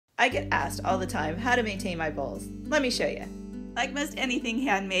I get asked all the time how to maintain my bowls. Let me show you. Like most anything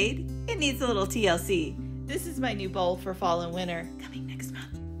handmade, it needs a little TLC. This is my new bowl for fall and winter, coming next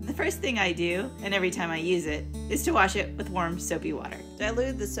month. The first thing I do, and every time I use it, is to wash it with warm soapy water.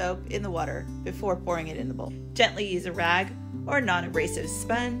 Dilute the soap in the water before pouring it in the bowl. Gently use a rag or non-abrasive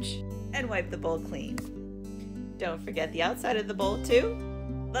sponge and wipe the bowl clean. Don't forget the outside of the bowl too.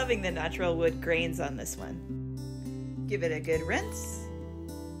 Loving the natural wood grains on this one. Give it a good rinse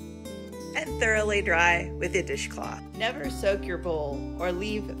and thoroughly dry with a dishcloth. Never soak your bowl or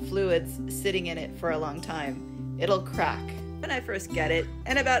leave fluids sitting in it for a long time. It'll crack. When I first get it,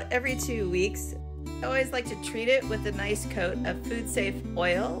 and about every 2 weeks, I always like to treat it with a nice coat of food-safe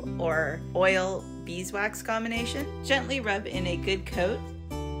oil or oil beeswax combination. Gently rub in a good coat.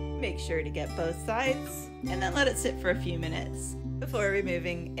 Make sure to get both sides, and then let it sit for a few minutes before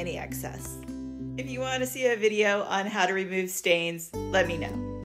removing any excess. If you want to see a video on how to remove stains, let me know.